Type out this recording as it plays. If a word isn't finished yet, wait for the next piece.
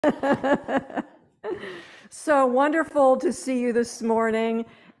So wonderful to see you this morning.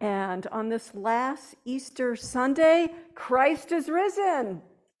 And on this last Easter Sunday, Christ is risen.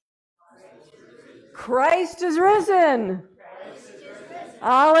 Christ is risen.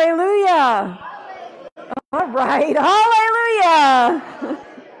 Hallelujah. All right. Hallelujah.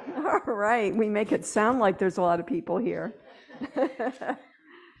 All right. We make it sound like there's a lot of people here.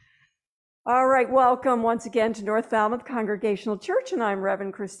 All right, welcome once again to North Falmouth Congregational Church, and I'm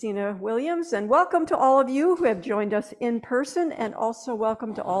Reverend Christina Williams, and welcome to all of you who have joined us in person, and also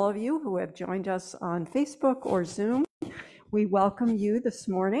welcome to all of you who have joined us on Facebook or Zoom. We welcome you this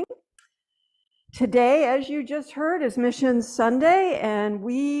morning. Today, as you just heard, is Mission Sunday, and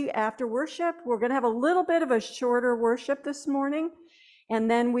after worship, we're going to have a little bit of a shorter worship this morning, and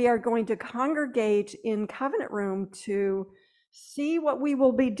then we are going to congregate in Covenant Room to see what we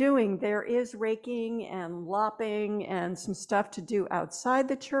will be doing. There is raking and lopping and some stuff to do outside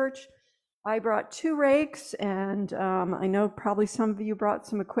the church. I brought 2 rakes, and I know probably some of you brought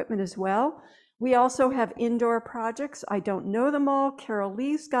some equipment as well. We also have indoor projects. I don't know them all. Carol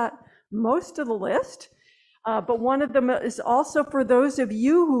Lee's got most of the list, but one of them is also for those of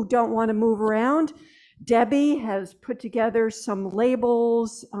you who don't want to move around. Debbie has put together some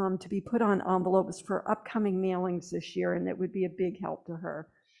labels to be put on envelopes for upcoming mailings this year, and it would be a big help to her.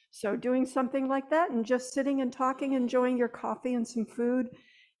 So doing something like that and just sitting and talking, enjoying your coffee and some food,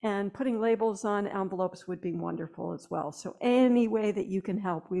 and putting labels on envelopes would be wonderful as well. So any way that you can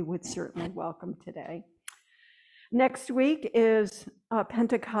help, we would certainly welcome today. Next week is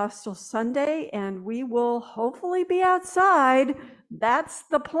Pentecostal Sunday, and we will hopefully be outside. That's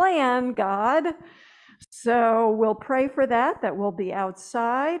the plan, God. So we'll pray for that we'll be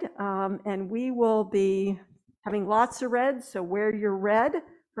outside, and we will be having lots of red, so wear your red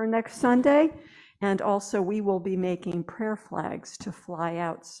for next Sunday. And also we will be making prayer flags to fly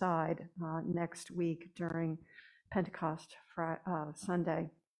outside next week during Pentecost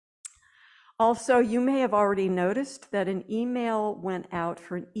Sunday. Also, you may have already noticed that an email went out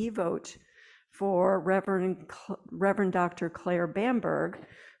for an e-vote for Reverend Dr. Claire Bamberg,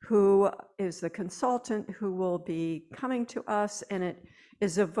 who is the consultant who will be coming to us, and it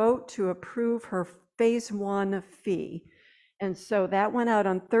is a vote to approve her phase 1 fee. And so that went out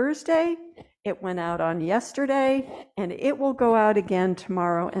on Thursday, it went out on yesterday, and it will go out again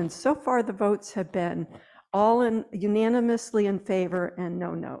tomorrow. And so far the votes have been all unanimously in favor and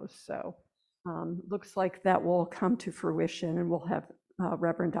no no's. So looks like that will come to fruition, and we'll have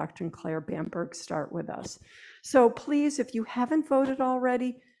Reverend Dr. Claire Bamberg start with us. So please, if you haven't voted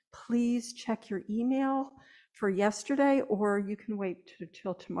already, please check your email for yesterday, or you can wait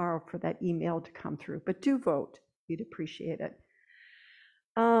till tomorrow for that email to come through. But do vote. We'd appreciate it.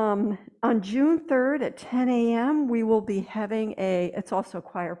 On June 3rd at 10 a.m., we will be having it's also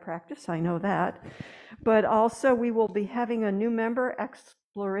choir practice, I know that, but also we will be having a new member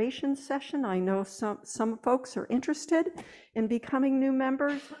exploration session. I know some folks are interested in becoming new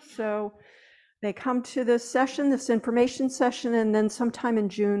members, so they come to this session, this information session, and then sometime in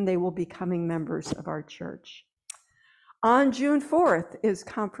June they will be becoming members of our church. On June 4th is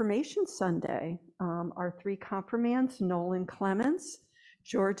Confirmation Sunday. Our 3 confirmands, Nolan Clements,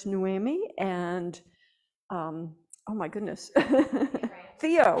 George Nuemi, and oh my goodness,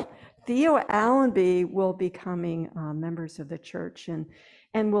 Theo Allenby will be becoming members of the church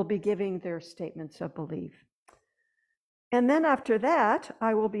and will be giving their statements of belief. And then after that,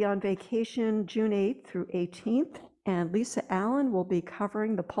 I will be on vacation June 8th through 18th, and Lisa Allen will be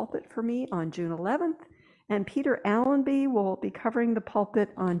covering the pulpit for me on June 11th, and Peter Allenby will be covering the pulpit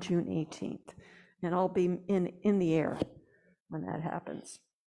on June 18th. And I'll be in the air when that happens.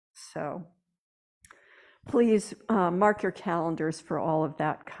 So please mark your calendars for all of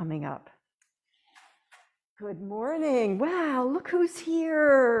that coming up. Good morning. Wow, look who's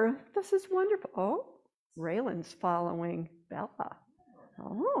here. This is wonderful. Oh, Raylan's following Bella.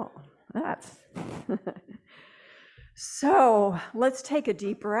 Oh, that's. So let's take a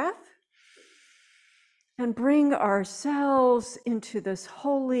deep breath and bring ourselves into this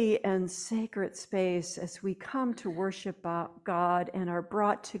holy and sacred space as we come to worship God and are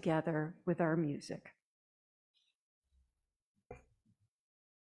brought together with our music.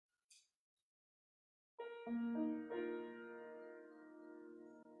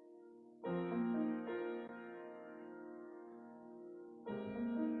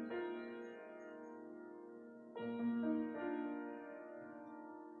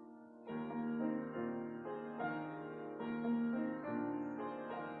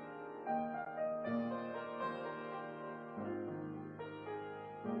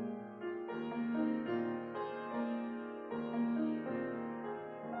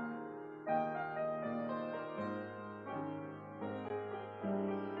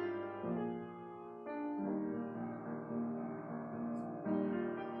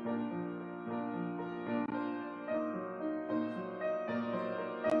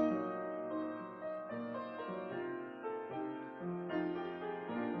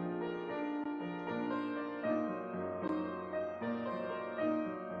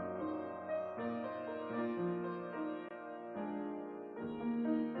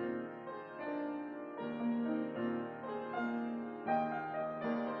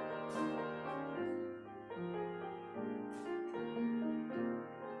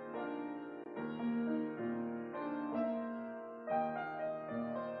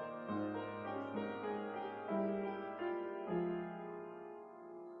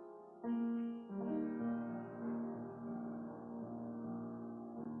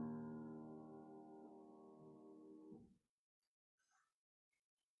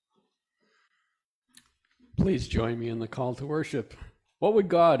 Please join me in the call to worship. What would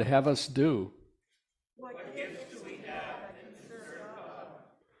God have us do? What gifts do we have that can serve God?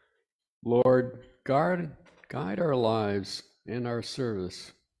 Lord, guide our lives and our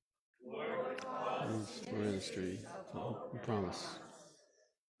service. Lord, cause Ministry, promise.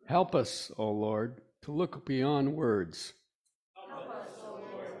 Help us, O Lord, to look beyond words. help us, O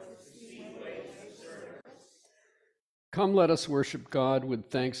Lord, to see ways of service. Come, let us worship God with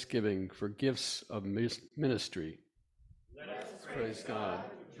thanksgiving for gifts of ministry. Let us Praise God,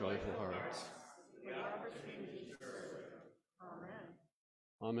 joyful hearts.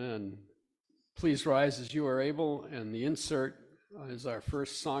 Amen. Please rise as you are able, and the insert is our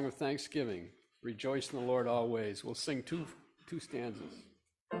first song of thanksgiving. Rejoice in the Lord always. We'll sing two stanzas.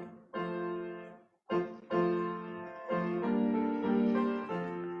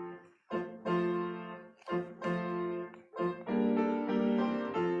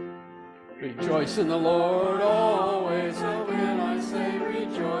 Rejoice in the Lord always, again I say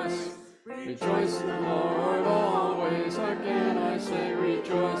rejoice. Rejoice in the Lord always, again I say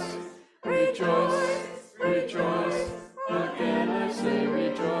rejoice. Rejoice, rejoice, again I say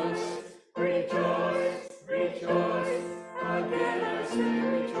rejoice. Rejoice, rejoice, again I say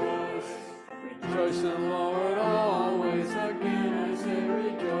rejoice. Rejoice in the Lord always, again I say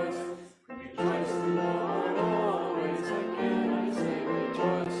rejoice. Rejoice in the Lord always, again I say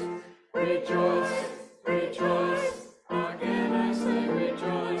rejoice. Rejoice, rejoice, again I say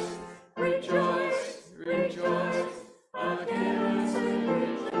rejoice. Rejoice, rejoice, again I say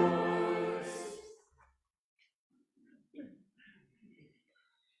rejoice.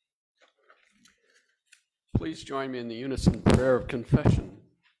 Please join me in the unison prayer of confession.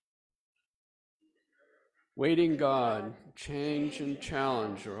 Waiting God, change and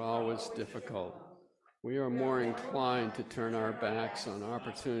challenge are always difficult. We are more inclined to turn our backs on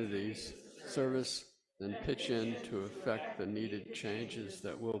opportunities, service, than pitch in to effect the needed changes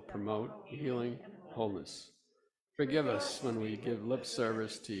that will promote healing, wholeness. Forgive us when we give lip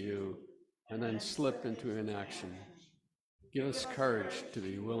service to you and then slip into inaction. Give us courage to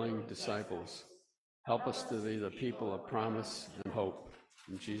be willing disciples. Help us to be the people of promise and hope.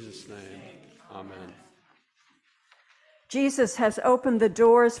 In Jesus' name, amen. Jesus has opened the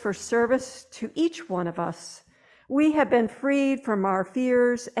doors for service to each one of us. We have been freed from our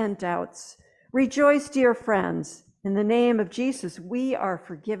fears and doubts. Rejoice, dear friends. In the name of Jesus, we are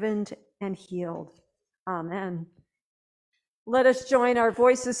forgiven and healed. Amen. Let us join our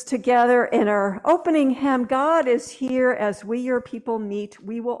voices together in our opening hymn, God is Here as We, Your People, Meet.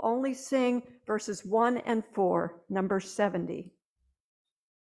 We will only sing verses 1 and 4, number 70.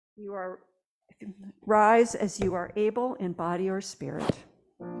 Rise as you are able in body or spirit.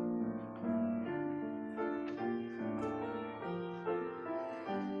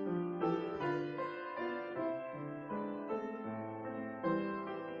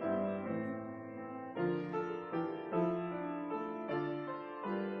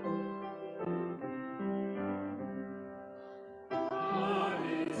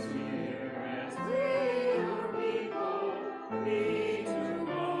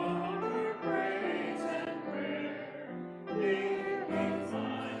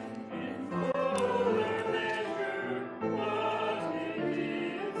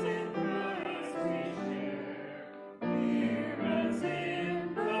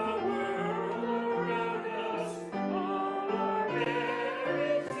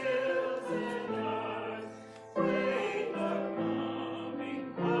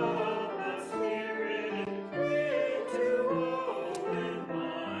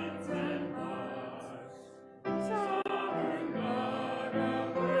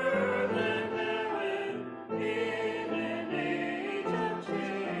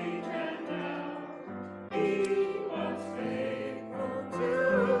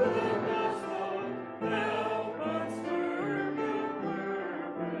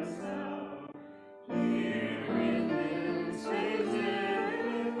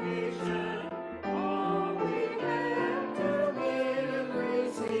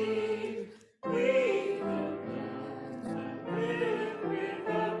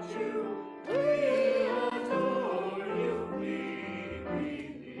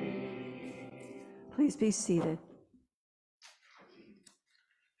 Please be seated.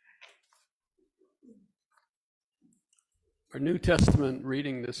 Our New Testament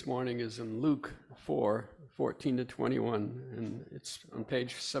reading this morning is in Luke 4:14 to 21, and it's on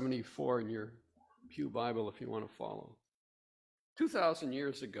page 74 in your Pew Bible if you want to follow. 2,000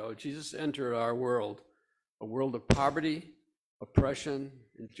 years ago, Jesus entered our world, a world of poverty, oppression,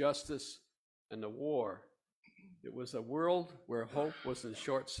 injustice, and a war. It was a world where hope was in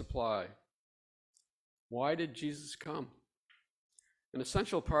short supply. Why did Jesus come? An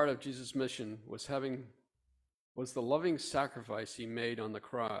essential part of Jesus' mission was the loving sacrifice he made on the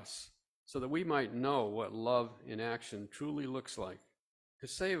cross, so that we might know what love in action truly looks like, to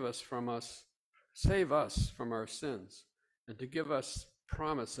save us from our sins, and to give us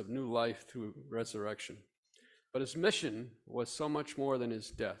promise of new life through resurrection. But his mission was so much more than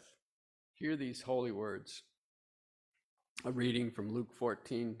his death. Hear these holy words. A reading from Luke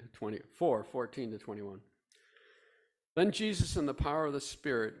 14 to 21. Then Jesus, in the power of the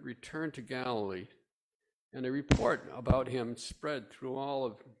Spirit, returned to Galilee, and a report about him spread through all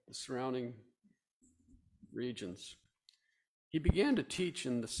of the surrounding regions. He began to teach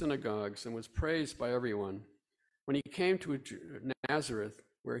in the synagogues and was praised by everyone. When he came to Nazareth,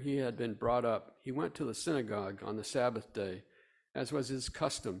 where he had been brought up, he went to the synagogue on the Sabbath day, as was his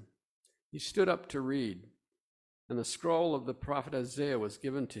custom. He stood up to read, and the scroll of the prophet Isaiah was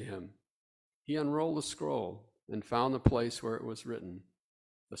given to him. He unrolled the scroll and found the place where it was written,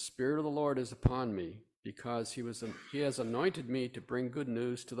 "The Spirit of the Lord is upon me, because he has anointed me to bring good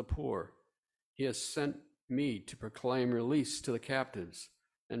news to the poor. He has sent me to proclaim release to the captives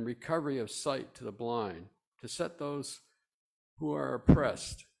and recovery of sight to the blind, to set those who are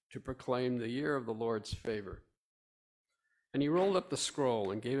oppressed, to proclaim the year of the Lord's favor." And he rolled up the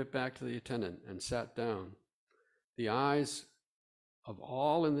scroll and gave it back to the attendant and sat down. The eyes of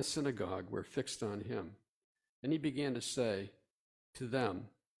all in the synagogue were fixed on him. And he began to say to them,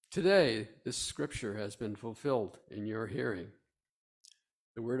 "Today this scripture has been fulfilled in your hearing."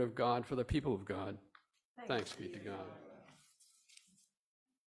 The word of God for the people of God. Thanks be to God.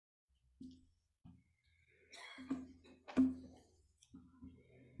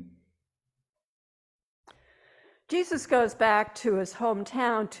 Jesus goes back to his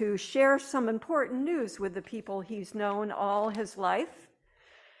hometown to share some important news with the people he's known all his life.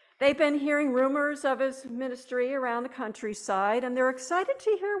 They've been hearing rumors of his ministry around the countryside, and they're excited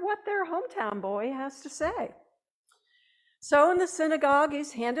to hear what their hometown boy has to say. So in the synagogue,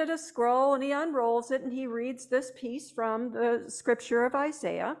 he's handed a scroll, and he unrolls it, and he reads this piece from the scripture of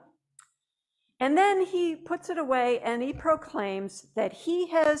Isaiah. And then he puts it away, and he proclaims that he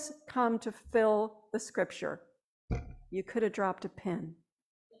has come to fill the scripture. You could have dropped a pin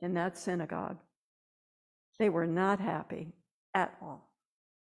in that synagogue. They were not happy at all.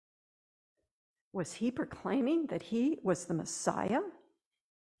 Was he proclaiming that he was the Messiah?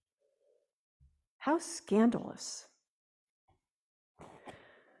 How scandalous.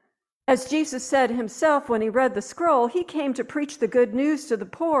 As Jesus said himself when he read the scroll, he came to preach the good news to the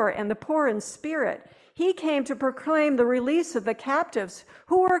poor and the poor in spirit. He came to proclaim the release of the captives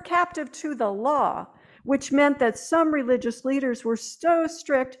who were captive to the law, which meant that some religious leaders were so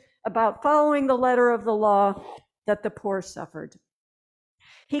strict about following the letter of the law that the poor suffered.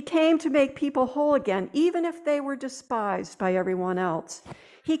 He came to make people whole again, even if they were despised by everyone else.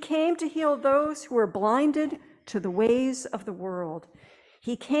 He came to heal those who were blinded to the ways of the world.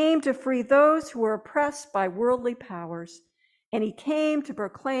 He came to free those who were oppressed by worldly powers, and he came to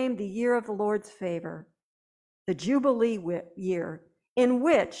proclaim the year of the Lord's favor, the Jubilee year, in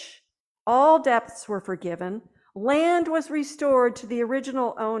which all debts were forgiven, land was restored to the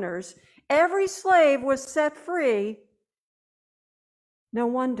original owners, every slave was set free. No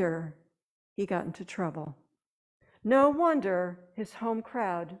wonder he got into trouble. No wonder his home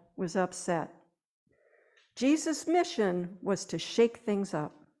crowd was upset. Jesus' mission was to shake things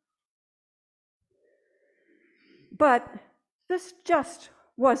up. But this just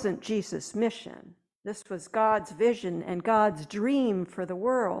wasn't Jesus' mission. This was God's vision and God's dream for the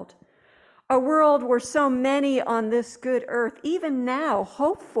world. A world where so many on this good earth, even now,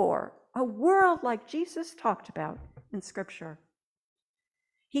 hope for. A world like Jesus talked about in Scripture.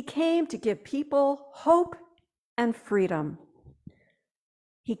 He came to give people hope and freedom.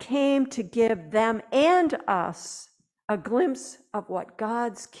 He came to give them and us a glimpse of what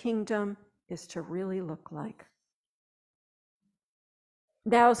God's kingdom is to really look like.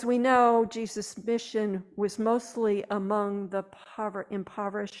 Now, as we know, Jesus' mission was mostly among the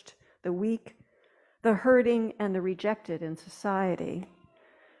impoverished, the weak, the hurting, and the rejected in society.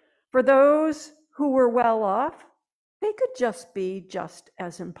 For those who were well off, they could just be just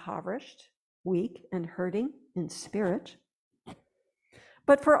as impoverished, weak, and hurting in spirit.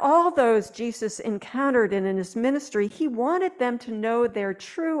 But for all those Jesus encountered in his ministry, he wanted them to know their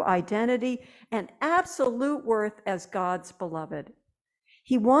true identity and absolute worth as God's beloved.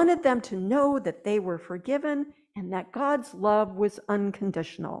 He wanted them to know that they were forgiven and that God's love was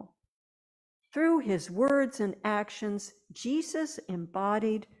unconditional. Through his words and actions, Jesus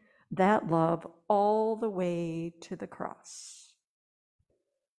embodied that love all the way to the cross.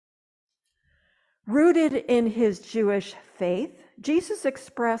 Rooted in his Jewish faith, Jesus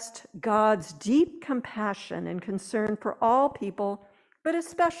expressed God's deep compassion and concern for all people, but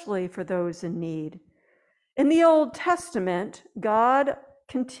especially for those in need. In the Old Testament, God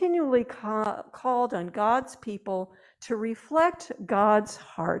continually called on God's people to reflect God's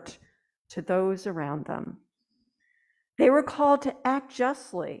heart to those around them. They were called to act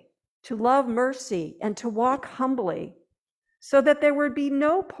justly, to love mercy, and to walk humbly, so that there would be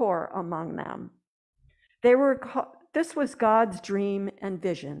no poor among them. This was God's dream and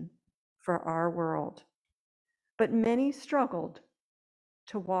vision for our world. But many struggled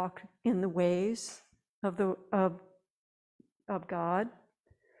to walk in the ways of God.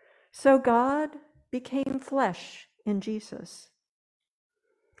 So God became flesh in Jesus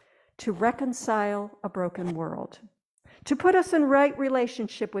to reconcile a broken world, to put us in right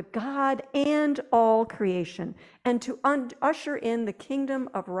relationship with God and all creation, and to usher in the kingdom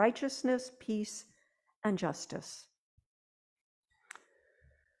of righteousness, peace, and justice.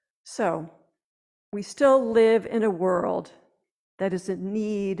 So, we still live in a world that is in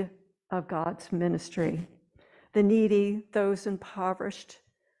need of God's ministry. The needy, those impoverished,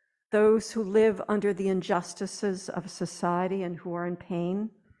 those who live under the injustices of society and who are in pain.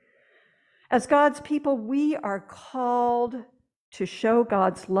 As God's people, we are called to show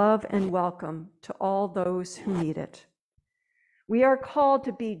God's love and welcome to all those who need it. We are called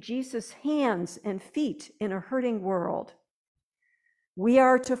to be Jesus' hands and feet in a hurting world. We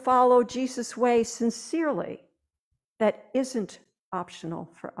are to follow Jesus' way sincerely. That isn't optional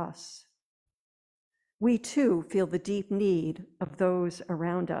for us. We too feel the deep need of those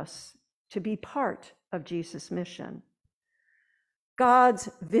around us to be part of Jesus' mission. God's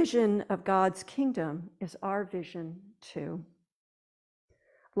vision of God's kingdom is our vision too.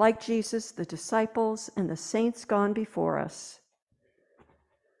 Like Jesus, the disciples and the saints gone before us,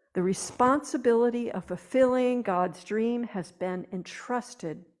 the responsibility of fulfilling God's dream has been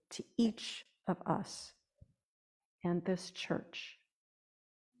entrusted to each of us and this church.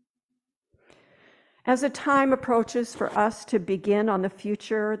 As the time approaches for us to begin on the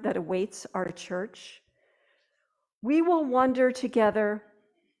future that awaits our church, we will wonder together,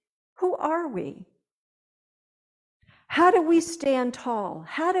 who are we? How do we stand tall?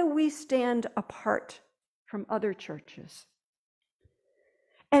 How do we stand apart from other churches?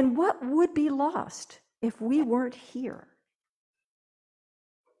 And what would be lost if we weren't here?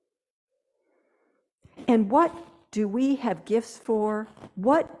 And what do we have gifts for?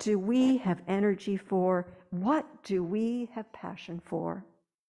 What do we have energy for? What do we have passion for?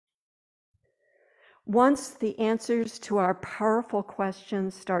 Once the answers to our powerful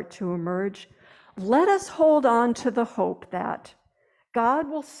questions start to emerge, let us hold on to the hope that God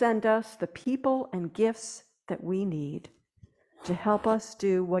will send us the people and gifts that we need to help us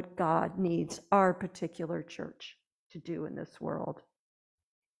do what God needs our particular church to do in this world.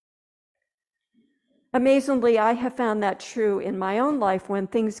 Amazingly, I have found that true in my own life when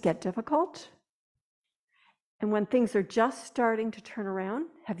things get difficult and when things are just starting to turn around.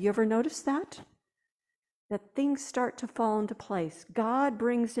 Have you ever noticed that? That things start to fall into place. God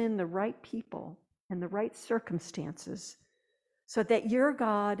brings in the right people and the right circumstances so that your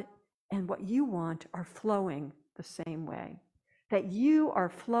God and what you want are flowing the same way, that you are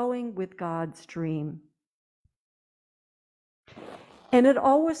flowing with God's dream. And it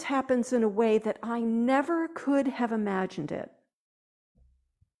always happens in a way that I never could have imagined it.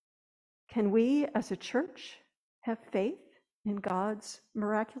 Can we as a church have faith in God's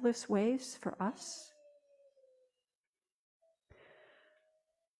miraculous ways for us?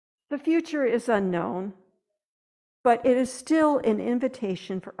 The future is unknown, but it is still an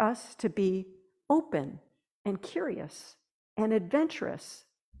invitation for us to be open and curious and adventurous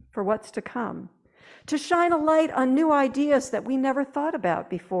for what's to come, to shine a light on new ideas that we never thought about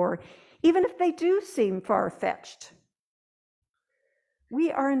before, even if they do seem far-fetched. We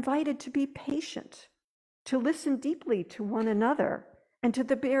are invited to be patient, to listen deeply to one another, and to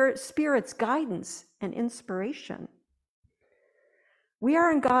the Spirit's guidance and inspiration. We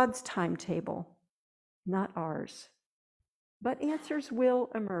are in God's timetable, not ours, but answers will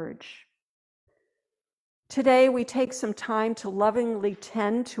emerge. Today, we take some time to lovingly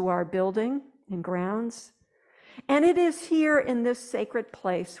tend to our building and grounds, and it is here in this sacred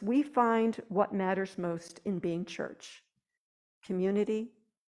place we find what matters most in being church: community,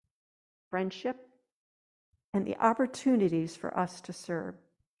 friendship, and the opportunities for us to serve.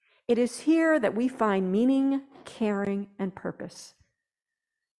 It is here that we find meaning, caring, and purpose.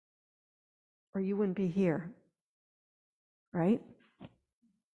 Or you wouldn't be here, right?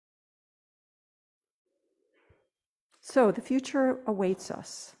 So the future awaits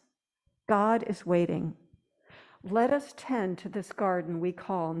us. God is waiting. Let us tend to this garden we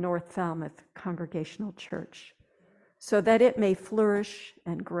call North Falmouth Congregational Church, so that it may flourish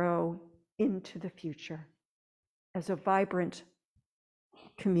and grow into the future as a vibrant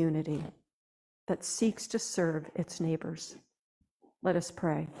community that seeks to serve its neighbors. Let us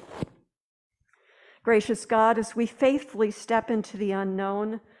pray. Gracious God, as we faithfully step into the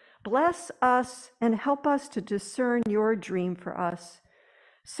unknown, bless us and help us to discern your dream for us.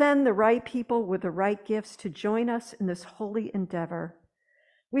 Send the right people with the right gifts to join us in this holy endeavor.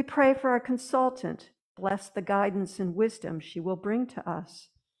 We pray for our consultant. Bless the guidance and wisdom she will bring to us.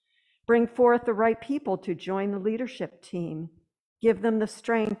 Bring forth the right people to join the leadership team. Give them the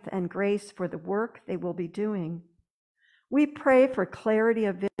strength and grace for the work they will be doing. We pray for clarity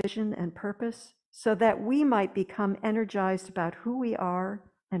of vision and purpose so that we might become energized about who we are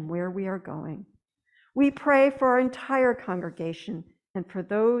and where we are going. We pray for our entire congregation and for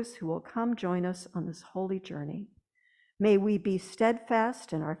those who will come join us on this holy journey. May we be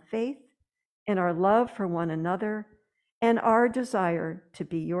steadfast in our faith, in our love for one another, and our desire to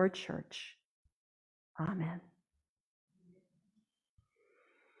be your church. Amen.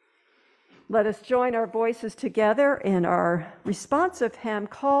 Let us join our voices together in our responsive hymn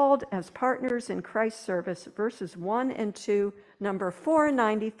called As Partners in Christ's Service, verses 1 and 2, number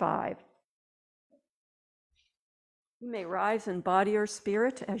 495. You may rise in body or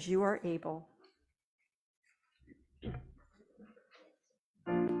spirit as you are able.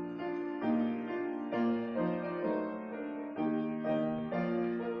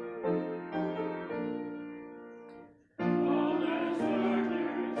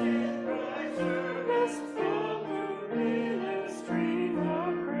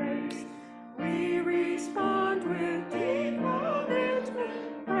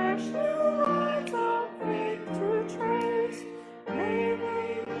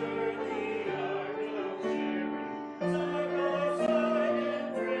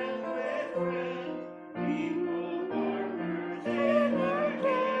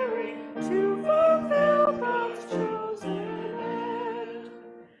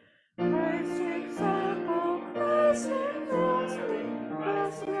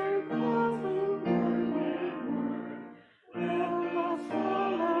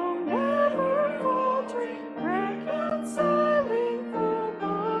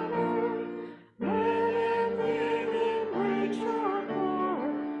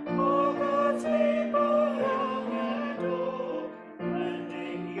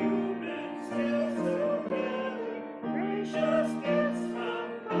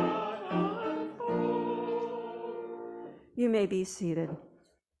 You may be seated.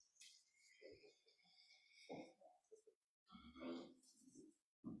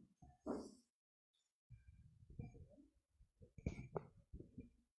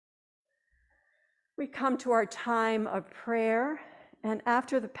 We come to our time of prayer, and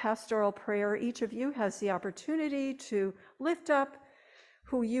after the pastoral prayer, each of you has the opportunity to lift up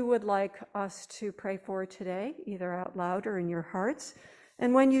who you would like us to pray for today, either out loud or in your hearts.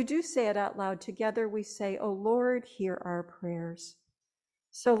 And when you do say it out loud together, we say, "O Lord, hear our prayers."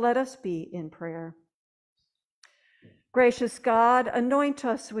 So let us be in prayer. Gracious God, anoint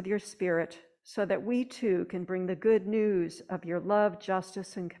us with your Spirit so that we too can bring the good news of your love,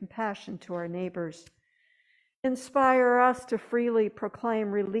 justice, and compassion to our neighbors. Inspire us to freely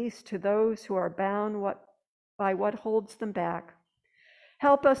proclaim release to those who are bound by what holds them back.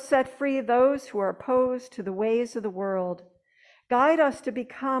 Help us set free those who are opposed to the ways of the world. Guide us to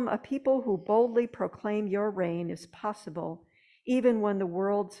become a people who boldly proclaim your reign is possible, even when the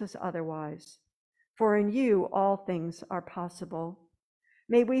world says otherwise. For in you all things are possible.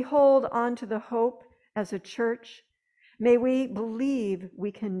 May we hold on to the hope as a church. May we believe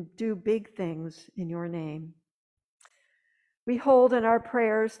we can do big things in your name. We hold in our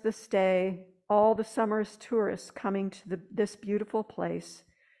prayers this day all the summer's tourists coming to this beautiful place,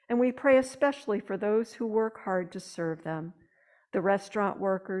 and we pray especially for those who work hard to serve them. The restaurant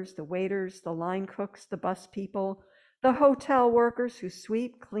workers, the waiters, the line cooks, the bus people, the hotel workers who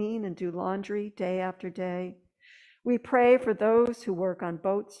sweep, clean, and do laundry day after day. We pray for those who work on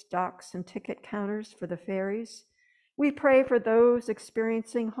boats, docks, and ticket counters for the ferries. We pray for those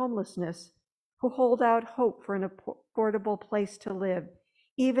experiencing homelessness who hold out hope for an affordable place to live,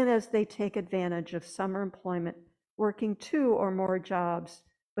 even as they take advantage of summer employment, working 2 or more jobs,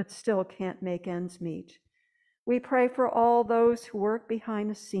 but still can't make ends meet. We pray for all those who work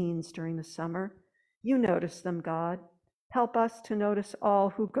behind the scenes during the summer. You notice them, God. Help us to notice all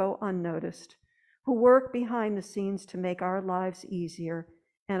who go unnoticed, who work behind the scenes to make our lives easier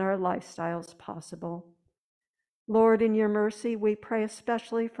and our lifestyles possible. Lord, in your mercy, we pray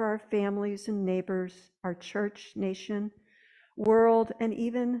especially for our families and neighbors, our church, nation, world, and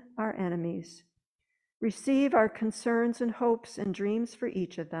even our enemies. Receive our concerns and hopes and dreams for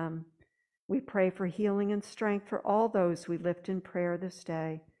each of them. We pray for healing and strength for all those we lift in prayer this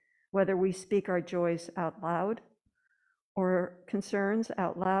day, whether we speak our joys out loud or concerns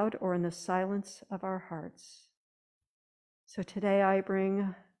out loud or in the silence of our hearts. So today I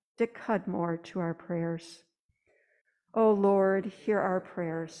bring Dick Cudmore to our prayers. O Lord, hear our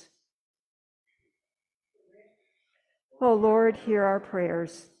prayers. O Lord, hear our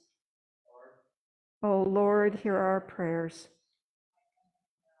prayers. O Lord, hear our prayers.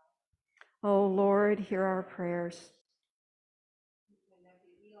 O Lord, hear our prayers.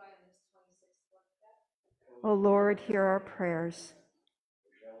 O Lord, hear our prayers.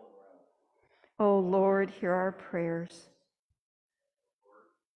 O Lord, hear our prayers.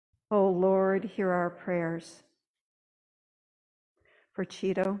 O Lord, hear our prayers. For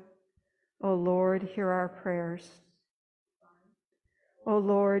Cheeto, O Lord, hear our prayers. O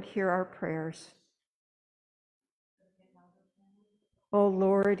Lord, hear our prayers. O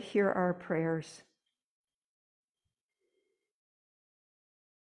Lord, hear our prayers.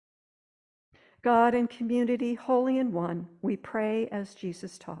 God and community, holy and one, we pray as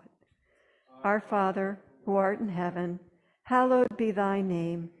Jesus taught. Our Father, who art in heaven, hallowed be thy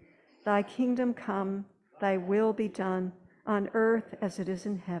name. Thy kingdom come, thy will be done, on earth as it is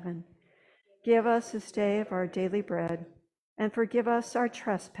in heaven. Give us this day of our daily bread, and forgive us our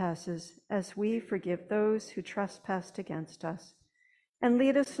trespasses, as we forgive those who trespass against us. And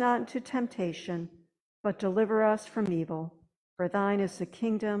lead us not into temptation, but deliver us from evil. For thine is the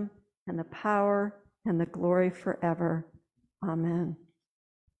kingdom, and the power, and the glory forever. Amen.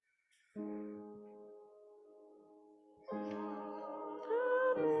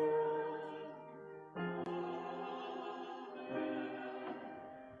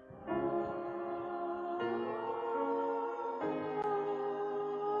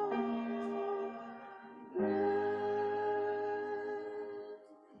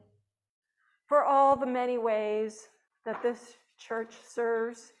 For all the many ways that this church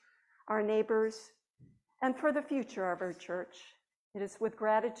serves our neighbors and for the future of our church, it is with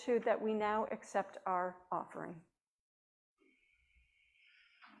gratitude that we now accept our offering.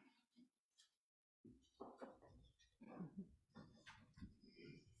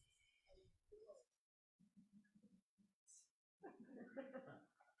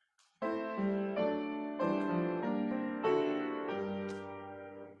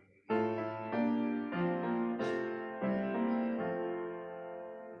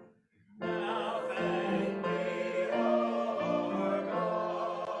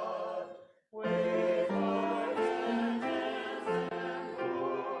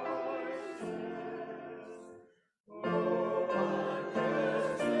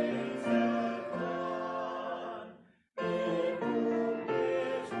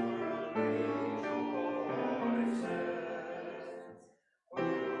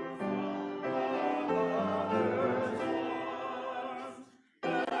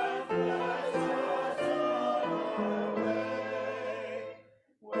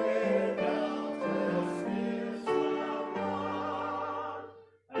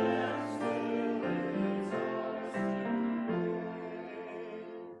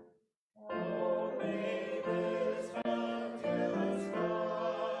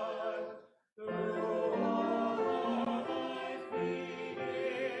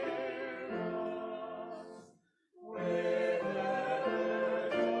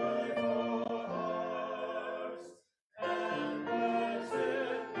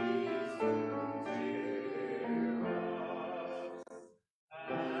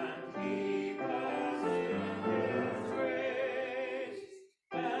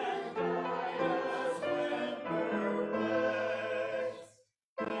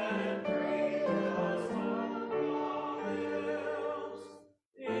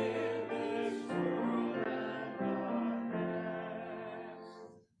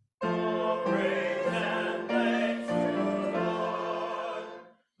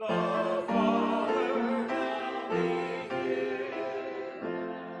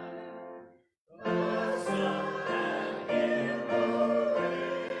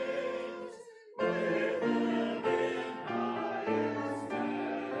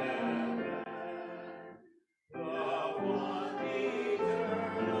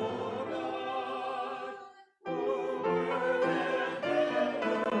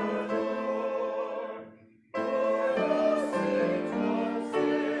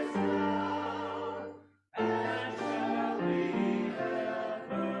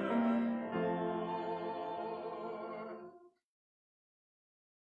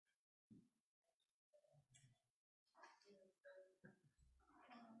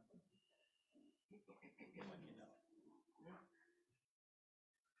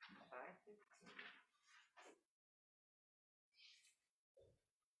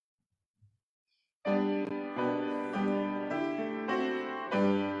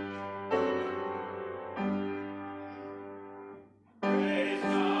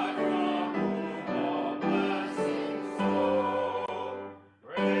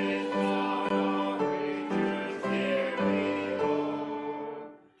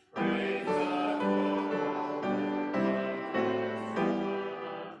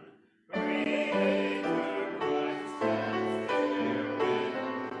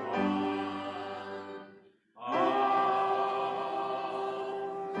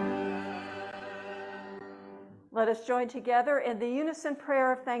 Let us join together in the unison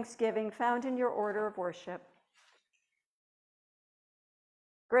prayer of thanksgiving found in your order of worship.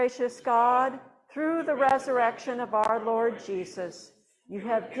 Gracious God, through the resurrection of our Lord Jesus, you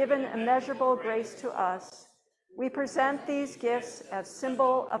have given immeasurable grace to us. We present these gifts as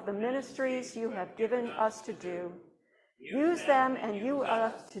symbol of the ministries you have given us to do. Use them and you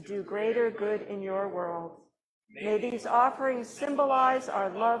us to do greater good in your world. May these offerings symbolize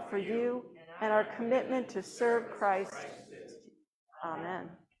our love for you and our commitment to serve Christ. Amen.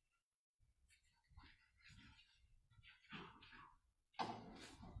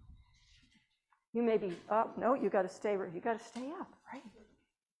 You may be up. No, you got to stay up, right?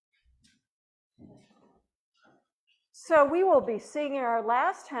 So we will be singing our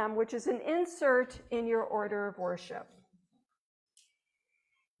last hymn, which is an insert in your order of worship.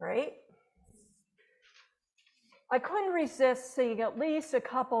 Right? I couldn't resist singing at least a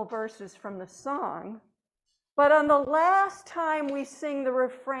couple verses from the song, but on the last time we sing the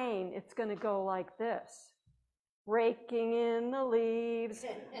refrain, it's going to go like this. Raking in the leaves,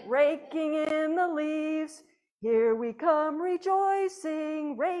 raking in the leaves, here we come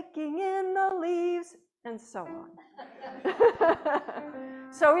rejoicing, raking in the leaves, and so on.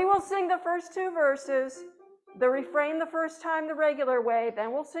 So we will sing the first two verses, the refrain the first time the regular way,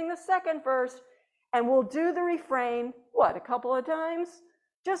 then we'll sing the second verse, and we'll do the refrain, a couple of times?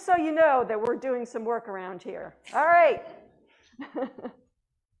 Just so you know that we're doing some work around here. All right.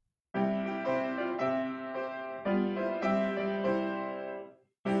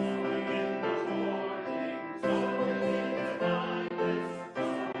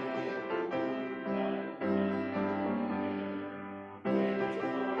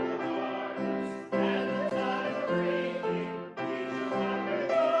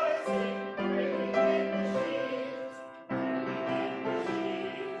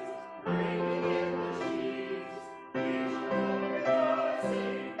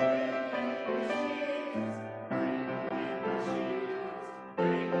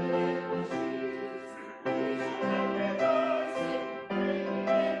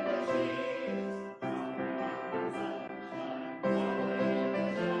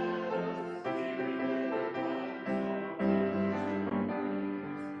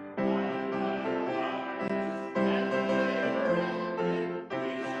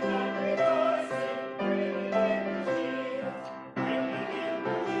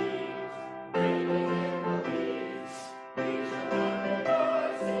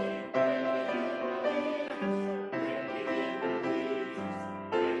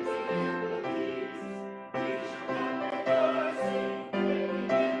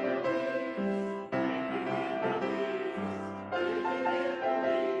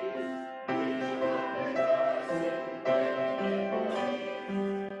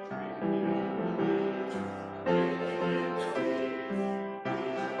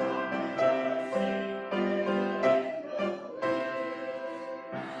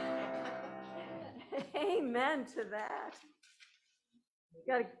 Amen to that.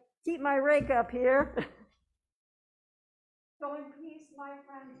 Got to keep my rake up here. Go in peace, my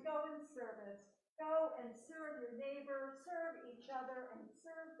friends. Go in service. Go and serve your neighbor, serve each other, and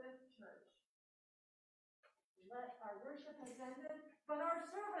serve this church. Our worship has ended, but our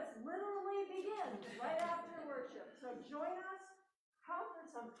service literally begins right after worship. So join us, come for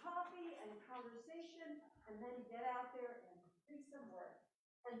some coffee and conversation, and then get out there and do some work.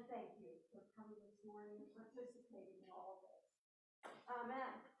 And thank you for coming this morning and participating in all of this.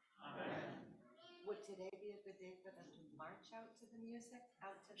 Amen. Amen. Would today be a good day for them to march out to the music?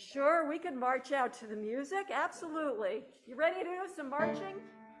 Sure, we could march out to the music. Absolutely. You ready to do some marching?